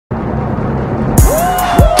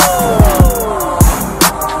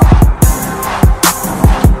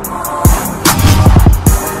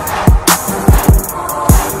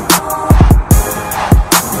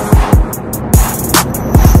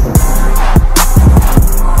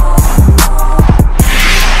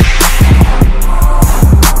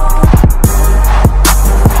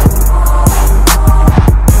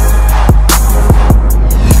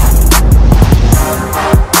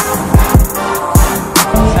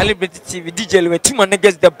Celebrity TV, DJ Louis, two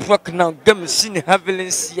niggas that broke now, Gamsin,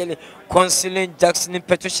 Haviland, Ciel, Consulin, Jackson,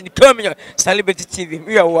 Patrician, come here, Celebrity TV.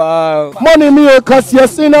 We are wow. Money me, cause you're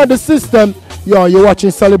seeing out the system. Yo, you're watching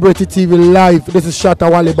Celebrity TV live. This is Shatta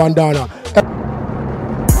Wale Bandana.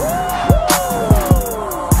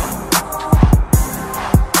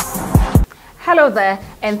 Hello there,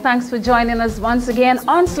 and thanks for joining us once again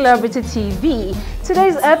on Celebrity TV.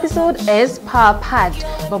 Today's episode is Power Packed,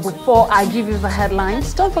 but before I give you the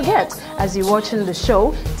headlines, don't forget, as you're watching the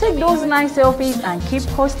show, take those nice selfies and keep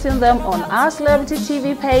posting them on our Celebrity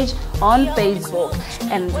TV page on Facebook.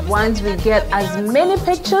 And once we get as many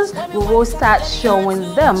pictures, we will start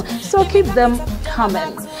showing them, so keep them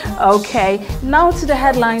coming. Okay, now to the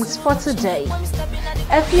headlines for today.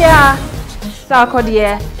 Efia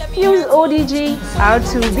Sarkodie, Fuse ODG,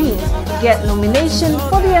 R2B get nomination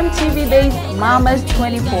for the MTV Days Mamas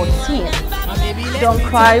 2014. Don't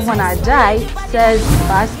cry when I die, says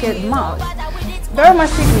Basket Mouth. Berma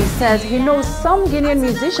Signi says he knows some Guinean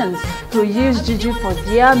musicians who use Juju for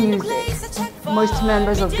their music. Most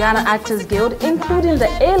members of Ghana Actors Guild, including the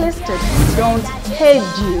A-listed, don't hate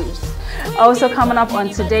Jews. Also coming up on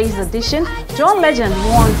today's edition, John Legend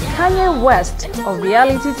warns Kanye West of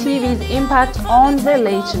reality TV's impact on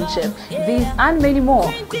relationship. These and many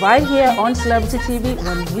more right here on Celebrity TV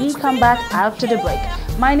when we come back after the break.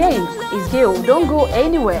 My name is Gail. Don't go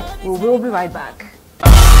anywhere. We will be right back.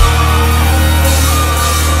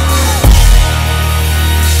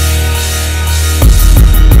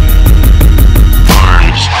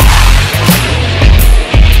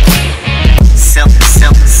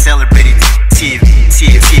 Celebrity TV.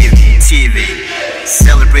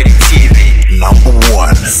 Celebrity TV. Number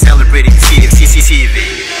one. Celebrity TV.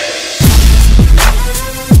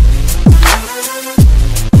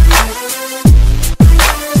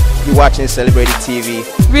 You're watching Celebrity TV.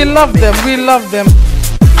 We love them. We love them.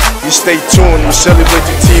 You stay tuned with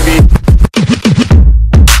Celebrity TV.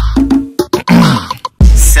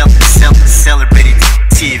 Celebrity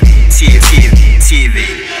TV.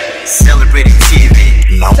 Celebrity TV.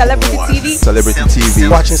 Celebrity TV. Celebrity TV.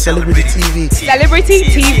 Watching Celebrity TV. Celebrity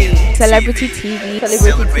TV. Celebrity TV.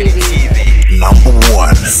 Celebrity TV. Number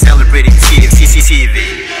one. Celebrity TV.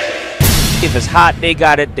 If it's hot, they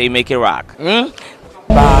got it, they make it rock. Do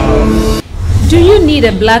you need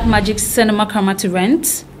a Blackmagic cinema camera to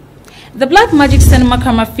rent? The Blackmagic cinema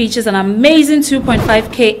camera features an amazing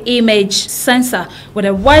 2.5K image sensor with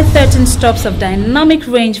a wide 13 stops of dynamic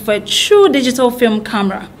range for a true digital film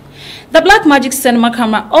camera. The Blackmagic cinema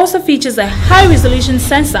camera also features a high-resolution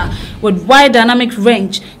sensor with wide dynamic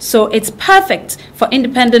range, so it's perfect for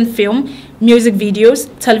independent film, music videos,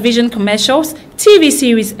 television commercials, TV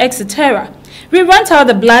series, etc. We rent out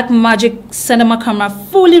the Blackmagic cinema camera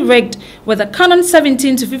fully rigged with a Canon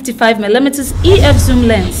 17 to 55mm EF zoom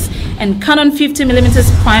lens and Canon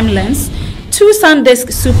 50mm prime lens, 2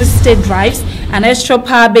 SanDisk Super State drives, an extra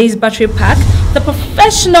power-based battery pack, the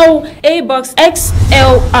professional A-Box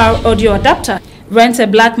XLR audio adapter. Rent a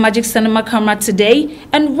Blackmagic cinema camera today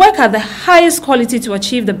and work at the highest quality to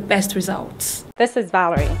achieve the best results. This is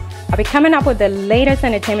Valerie. I'll be coming up with the latest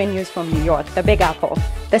entertainment news from New York, the Big Apple,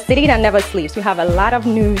 the city that never sleeps. We have a lot of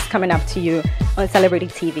news coming up to you on Celebrity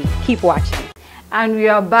TV. Keep watching. And we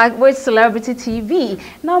are back with Celebrity TV.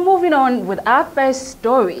 Now moving on with our first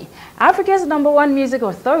story. Africa's #1 music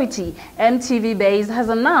authority, MTV Base, has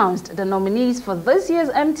announced the nominees for this year's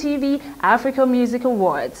MTV Africa Music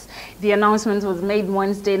Awards. The announcement was made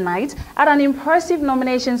Wednesday night at an impressive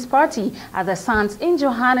nominations party at the Sands in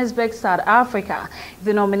Johannesburg, South Africa.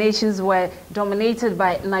 The nominations were dominated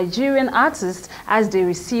by Nigerian artists as they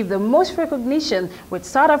received the most recognition, with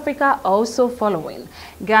South Africa also following.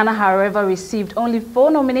 Ghana, however, received only 4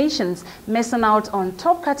 nominations, missing out on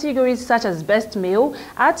top categories such as Best Male,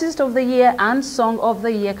 Artist of the Year and Song of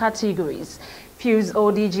the Year categories. Fuse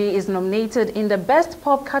ODG is nominated in the Best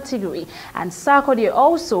Pop category and Sarkodie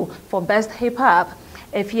also for Best Hip Hop.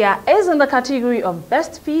 Efia is in the category of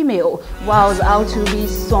Best Female, while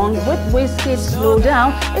R2B's song with Wizkid Slow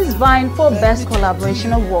Down is vying for Best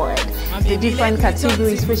Collaboration Award. The different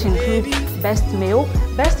categories, which include Best Male,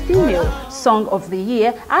 Best Female, Song of the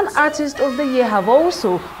Year and Artist of the Year, have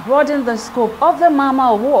also broadened the scope of the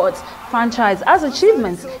Mama Awards franchise, as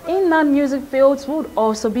achievements in non-music fields would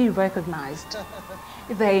also be recognized.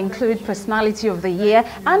 They include Personality of the Year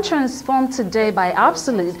and Transformed Today by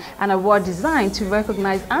Absolute, an award designed to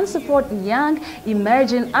recognize and support young,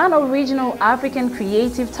 emerging and original African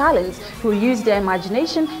creative talents who use their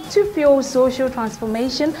imagination to fuel social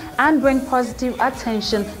transformation and bring positive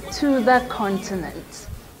attention to the continent.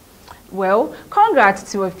 Well,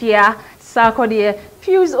 congrats to Efia Sarkodie,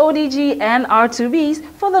 Fuse ODG and R2Bs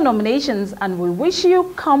for the nominations, and we wish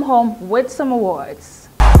you come home with some awards.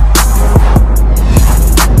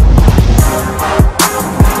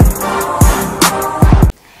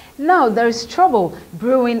 Now there is trouble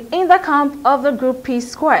brewing in the camp of the group P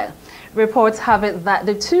Square. Reports have it that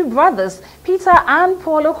the two brothers, Peter and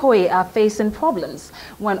Paul Okoye, are facing problems.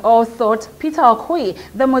 When all thought Peter Okoye,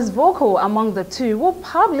 the most vocal among the two, will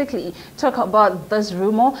publicly talk about this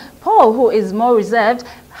rumor, Paul, who is more reserved,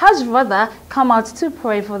 has rather come out to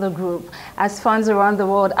pray for the group. As fans around the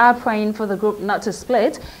world are praying for the group not to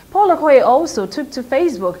split, Paul Okoye also took to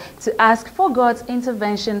Facebook to ask for God's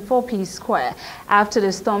intervention for P Square. After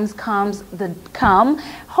the storms comes the calm,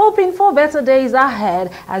 hoping for better days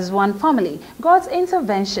ahead as one family. God's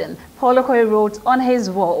intervention, Paul Okoye wrote on his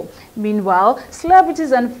wall. Meanwhile,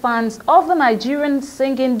 celebrities and fans of the Nigerian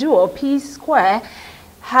singing duo P Square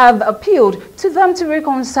have appealed to them to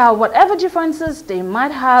reconcile whatever differences they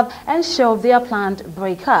might have and shelve their planned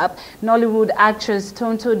breakup. Nollywood actress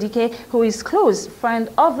Tonto Dike, who is close friend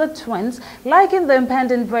of the twins, likened the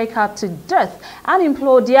impending breakup to death and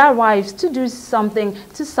implored their wives to do something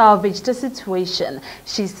to salvage the situation.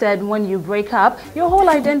 She said, when you break up, your whole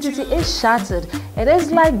identity is shattered. It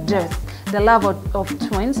is like death. The love of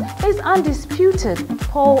twins is undisputed,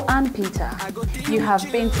 Paul and Peter. You have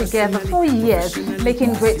been together for years,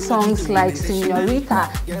 making great songs like Señorita,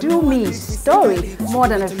 Do Me, Story, More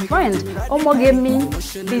Than a Friend, Omoge Me,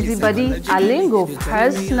 Busybody, Alingo,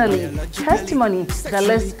 Personally, Testimony. The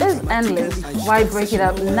list is endless. Why break it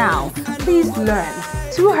up now? Please learn.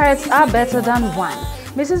 Two hearts are better than one.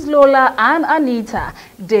 Mrs. Lola and Anita,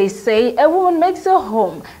 they say a woman makes a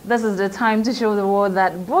home. This is the time to show the world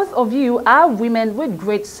that both of you are women with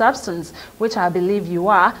great substance, which I believe you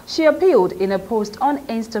are, she appealed in a post on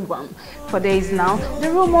Instagram. For days now,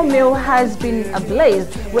 the rumor mill has been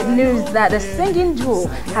ablaze with news that the singing duo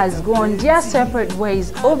has gone their separate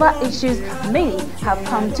ways over issues many have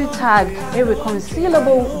come to tag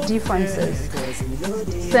irreconcilable differences.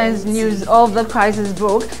 Since news of the crisis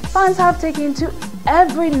broke, fans have taken to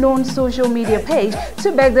every known social media page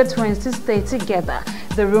to beg the twins to stay together.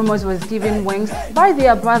 The rumors was given wings by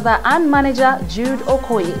their brother and manager Jude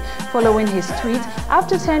Okoye following his tweet,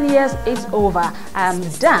 "After 10 years, it's over. I'm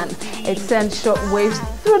done." It sent shockwaves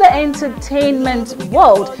through the entertainment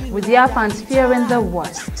world, with their fans fearing the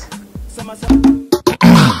worst.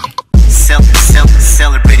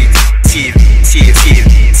 Celebrity TV.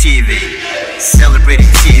 Celebrity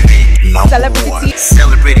TV. Celebrity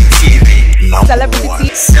Celebrity TV.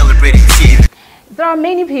 Celebrity TV. There are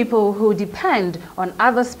many people who depend on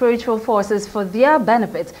other spiritual forces for their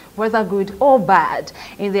benefit, whether good or bad.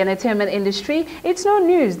 In the entertainment industry, it's no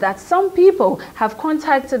news that some people have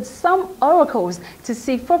contacted some oracles to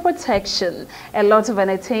seek for protection. A lot of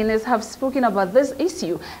entertainers have spoken about this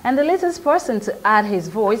issue, and the latest person to add his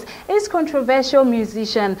voice is controversial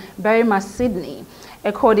musician Berima Sydney.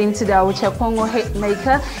 According to the Uchekongo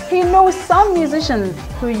hitmaker, he knows some musicians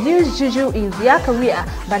who use juju in their career,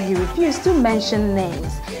 but he refused to mention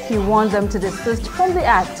names. He warned them to desist from the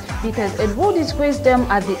act because it will disgrace them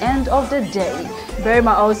at the end of the day.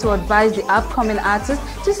 Berima also advised the upcoming artists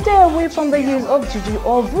to stay away from the use of juju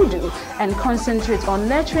or voodoo and concentrate on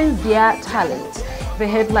nurturing their talent. The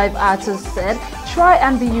Hitlife artist said, "Try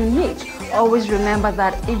and be unique. Always remember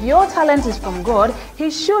that if your talent is from God, He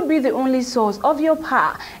should be the only source of your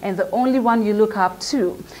power and the only one you look up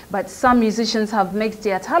to." But some musicians have mixed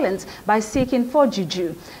their talents by seeking for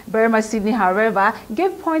juju. Berima Sydney, however,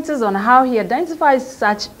 gave pointers on how he identifies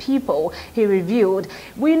such people. He revealed,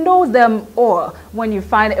 "We know them all. When you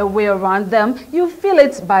find a way around them, you feel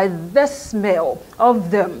it by the smell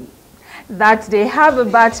of them, that they have a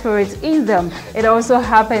bad spirit in them. It also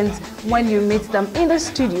happens when you meet them in the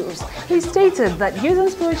studios." He stated that using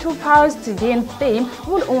spiritual powers to gain fame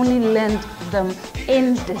will only land them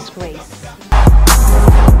in disgrace.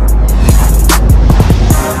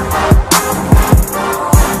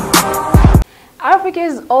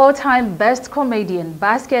 Africa's all-time best comedian,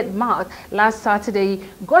 Basket Mouth, last Saturday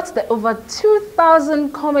got the over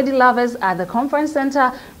 2,000 comedy lovers at the conference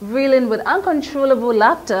center reeling with uncontrollable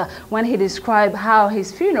laughter when he described how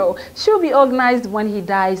his funeral should be organized when he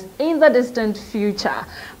dies in the distant future.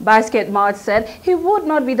 Basket Mouth said he would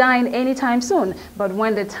not be dying anytime soon, but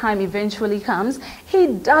when the time eventually comes, he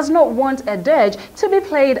does not want a dirge to be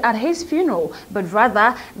played at his funeral, but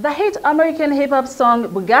rather the hit American hip-hop song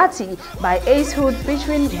Bugatti by Ace Hood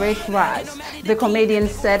featuring Rick Ross. The comedian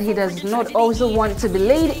said he does not also want to be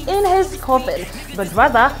laid in his coffin, but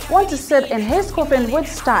rather want to sit in his coffin with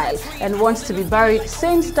style and wants to be buried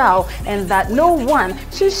same style, and that no one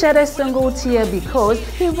should shed a single tear because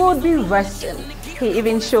he would be resting. He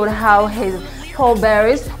even showed how his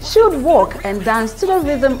pallbearers should walk and dance to the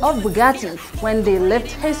rhythm of Bugatti when they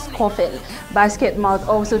lift his coffin. Basketmouth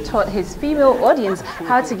also taught his female audience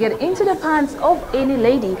how to get into the pants of any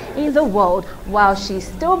lady in the world, while she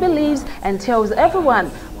still believes and tells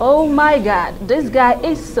everyone, "Oh my God, this guy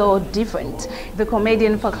is so different." The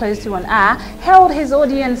comedian, for close to an hour, held his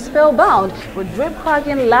audience spellbound with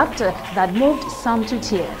rib-cracking laughter that moved some to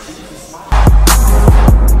tears.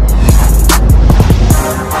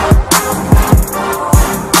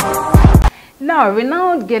 Now,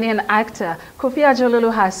 renowned Ghanaian actor Kofi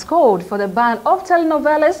Ajololo has called for the ban of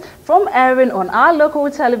telenovelas from airing on our local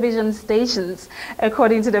television stations.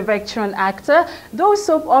 According to the veteran actor, those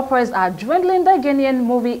soap operas are dwindling the Ghanaian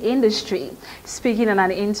movie industry. Speaking in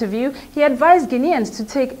an interview, he advised Ghanaians to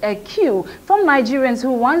take a cue from Nigerians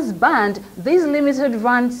who once banned these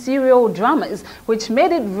limited-run serial dramas, which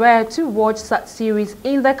made it rare to watch such series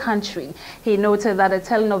in the country. He noted that the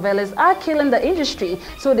telenovelas are killing the industry,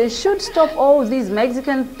 so they should stop all these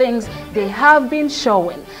Mexican things they have been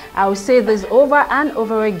showing. I will say this over and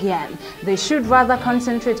over again. They should rather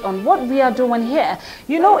concentrate on what we are doing here.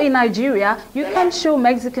 You know, in Nigeria, you can't show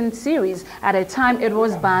Mexican series. At a time it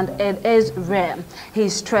was banned, it is rare. He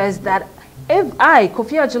stressed that if I,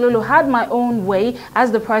 Kofi Ajololo, had my own way as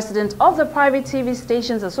the president of the Private TV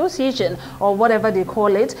Stations Association, or whatever they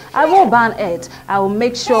call it, I will ban it. I will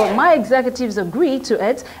make sure my executives agree to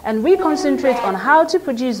it, and we concentrate on how to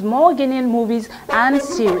produce more Ghanaian movies and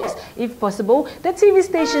series. If possible, the TV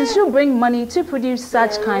stations should bring money to produce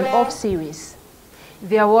such kind of series.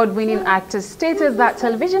 The award-winning actor stated that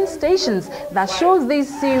television stations that show these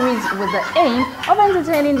series with the aim of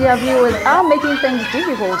entertaining their viewers are making things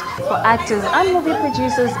difficult for actors and movie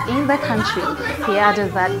producers in the country. He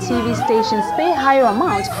added that TV stations pay higher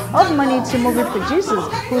amount of money to movie producers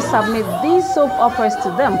who submit these soap operas to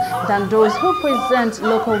them than those who present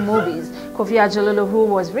local movies. Kofi Ajololo, who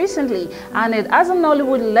was recently honored as a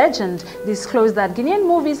Nollywood legend, disclosed that Ghanaian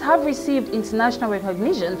movies have received international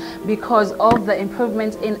recognition because of the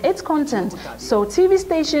improvement in its content. So TV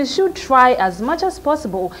stations should try as much as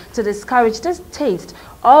possible to discourage this taste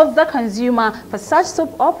of the consumer for such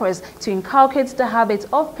soap operas to inculcate the habit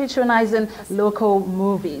of patronizing local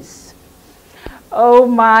movies. Oh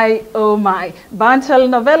my, ban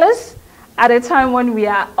telenovelas? At a time when we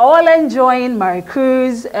are all enjoying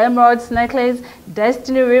Maricruz, Emerald's Necklace,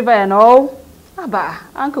 Destiny River and all. Abba,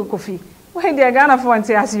 Uncle Kofi, when they are gonna want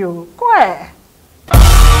to ask you, quiet.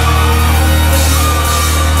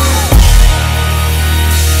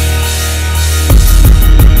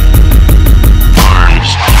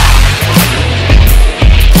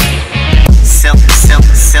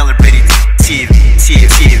 Celebrating TV.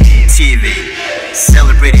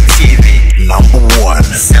 Celebrating TV. #1.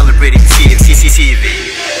 Celebrating TV.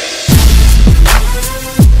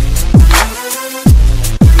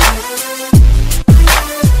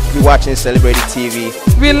 You're watching Celebrating TV.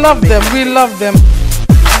 We love them. We love them.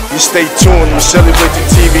 You stay tuned with Celebrating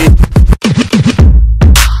TV.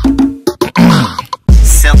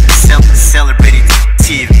 Celebrating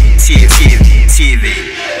TV. Celebrating TV.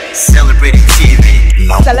 Celebrity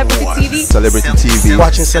TV. Celebrity TV.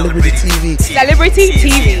 Watching Celebrity TV. Celebrity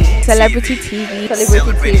TV. Celebrity TV.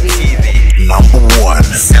 Celebrity TV. #1.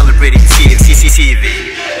 Celebrating TV.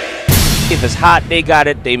 If it's hot, they got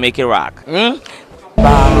it. They make it rock.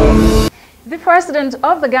 The president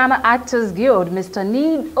of the Ghana Actors Guild, Mr.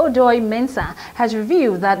 Need Odoi Mensah, has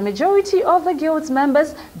revealed that majority of the guild's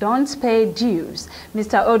members don't pay dues.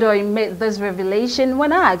 Mr. Odoi made this revelation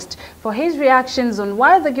when asked for his reactions on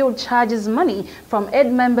why the guild charges money from its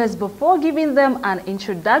members before giving them an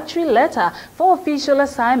introductory letter for official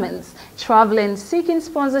assignments, traveling, seeking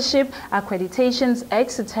sponsorship, accreditations,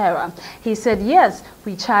 etc. He said, yes,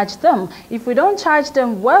 we charge them. If we don't charge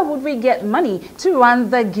them, where would we get money to run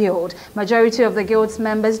the guild? Majority of the guild's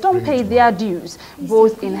members don't pay their dues,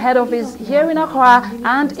 both in head office here in Accra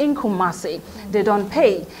and in Kumasi. They don't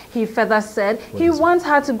pay. He further said he once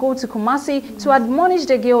had to go to Kumasi to admonish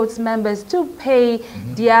the guild's members to pay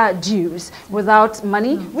their dues. Without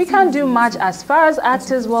money, we can't do much as far as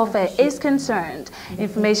actors' welfare is concerned.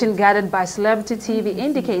 Information gathered by Celebrity TV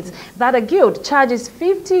indicates that the guild charges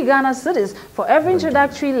 50 Ghana cedis for every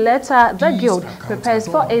introductory letter the guild prepares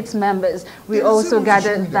for its members. We also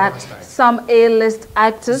gathered that some A-list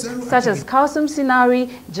actors such as Kalsum Sinari,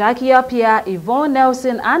 Jackie Appiah, Yvonne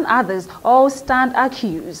Nelson and others all stand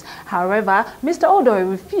accused. However, Mr. Odoi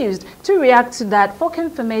refused to react to that for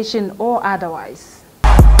confirmation or otherwise.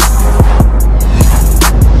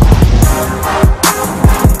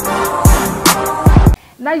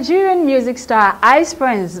 Nigerian music star Ice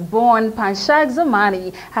Prince, born Panshak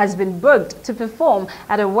Zamani, has been booked to perform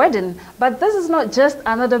at a wedding, but this is not just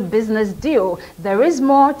another business deal. There is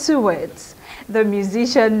more to it. The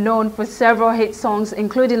musician, known for several hit songs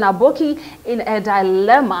including Aboki, in a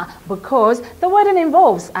dilemma because the wedding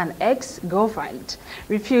involves an ex-girlfriend.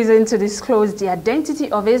 Refusing to disclose the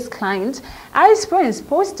identity of his client, Ice Prince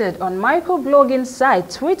posted on microblogging site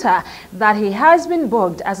Twitter that he has been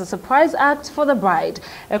booked as a surprise act for the bride.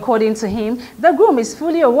 According to him, the groom is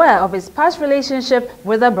fully aware of his past relationship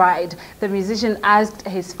with the bride. The musician asked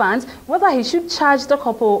his fans whether he should charge the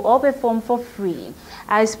couple or perform for free.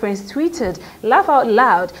 Ice Prince tweeted, "Laugh out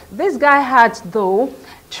loud, this guy had though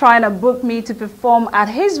trying to book me to perform at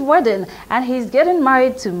his wedding and he's getting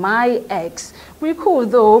married to my ex. We cool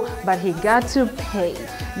though, but he got to pay."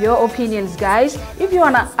 Your opinions, guys. If you're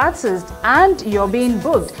an artist and you're being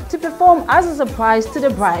booked to perform as a surprise to the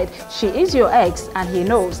bride, she is your ex and he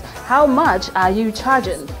knows, how much are you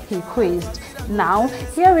charging? He quizzed. Now,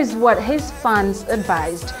 here is what his fans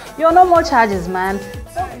advised. You're no more charges, man.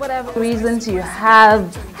 Whatever reasons you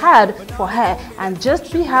have had for her, and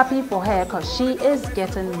just be happy for her because she is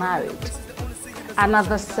getting married.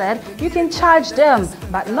 Another said, you can charge them,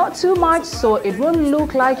 but not too much so it won't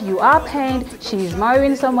look like you are paying she's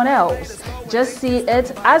marrying someone else. Just see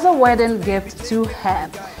it as a wedding gift to her.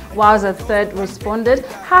 Whilst a third responded,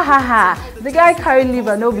 ha ha ha, the guy carrying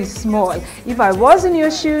liver no be small. If I was in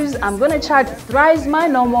your shoes, I'm gonna charge thrice my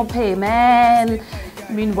normal pay, man.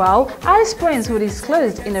 Meanwhile, Ice Prince, who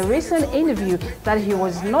disclosed in a recent interview that he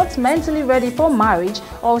was not mentally ready for marriage,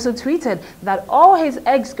 also tweeted that all his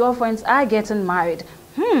ex-girlfriends are getting married.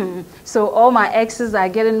 So all my exes are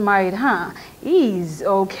getting married, huh? Ease,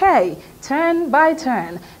 okay. Turn by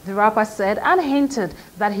turn, the rapper said, and hinted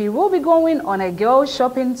that he will be going on a girl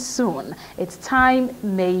shopping soon. Its time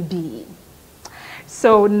may be.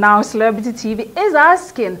 So now Celebrity TV is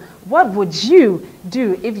asking, what would you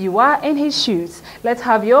do if you are in his shoes? Let's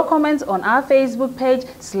have your comments on our Facebook page,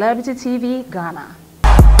 Celebrity TV Ghana.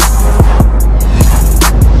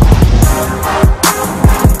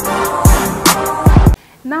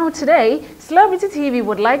 Now today, Celebrity TV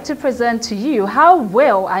would like to present to you how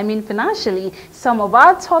well, financially, some of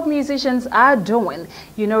our top musicians are doing.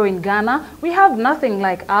 You know, in Ghana, we have nothing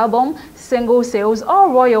like album, single sales or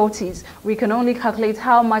royalties. We can only calculate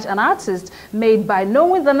how much an artist made by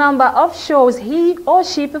knowing the number of shows he or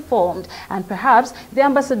she performed and perhaps the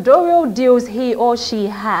ambassadorial deals he or she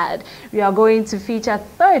had. We are going to feature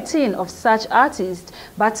 13 of such artists,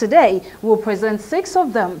 but today we'll present 6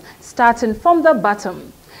 of them, starting from the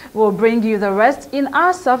bottom. We'll bring you the rest in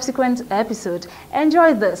our subsequent episode.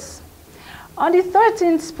 Enjoy this. On the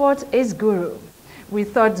 13th spot is Guru. We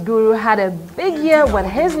thought Guru had a big year with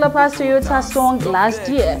his La Paz Toyota song last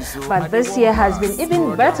year, but this year has been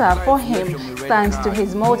even better for him thanks to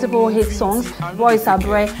his multiple hit songs, Boy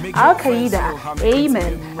Sabre, Al Qaeda,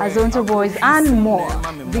 Amen, Azonto Boys, and more.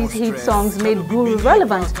 These hit songs made Guru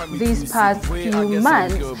relevant these past few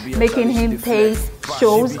months, making him pay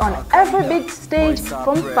shows on every big stage,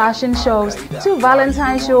 from fashion shows to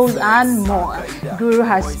Valentine shows and more. Guru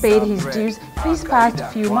has paid his dues these past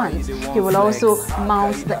few months. He will also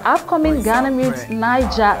mount the upcoming Ghana Meets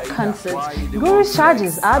Niger concert. Guru's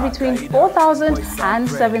charges are between 4,000 and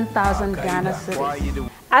 7,000 Ghana cedis.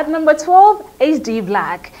 At number 12 is D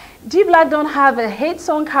Black. D Black don't have a hit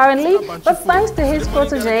song currently, but thanks to his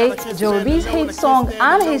protege, Joe B's hit song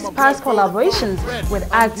and his past collaborations with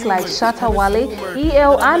acts like Shatta Wale,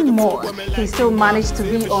 EL and more, he still managed to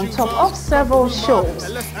be on top of several shows.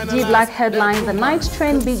 D Black headlined the Night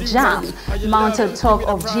Train Beat Jam, mounted talk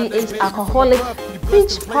of G8 Alcoholic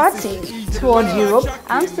Beach Party, toured Europe,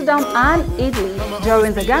 Amsterdam and Italy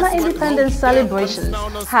during the Ghana independence celebrations,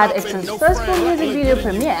 had a successful music video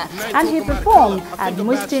premiere, and he performed at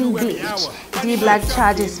Mustin Beach. D Black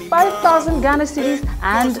charges 5,000 Ghana cedis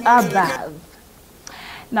and above.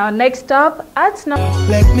 Now next up at number...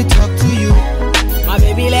 Let me talk to you. My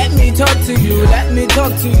baby, let me talk to you. Let me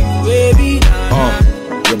talk to you, baby.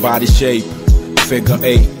 Your body shape, figure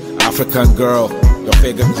 8, African girl, your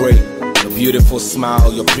figure great. Your beautiful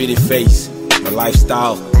smile, your pretty face, your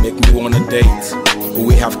lifestyle make me wanna date.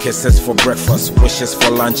 We have kisses for breakfast, wishes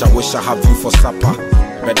for lunch. I wish I have you for supper.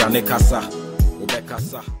 Bedanekasa,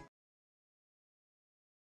 Ubekasa.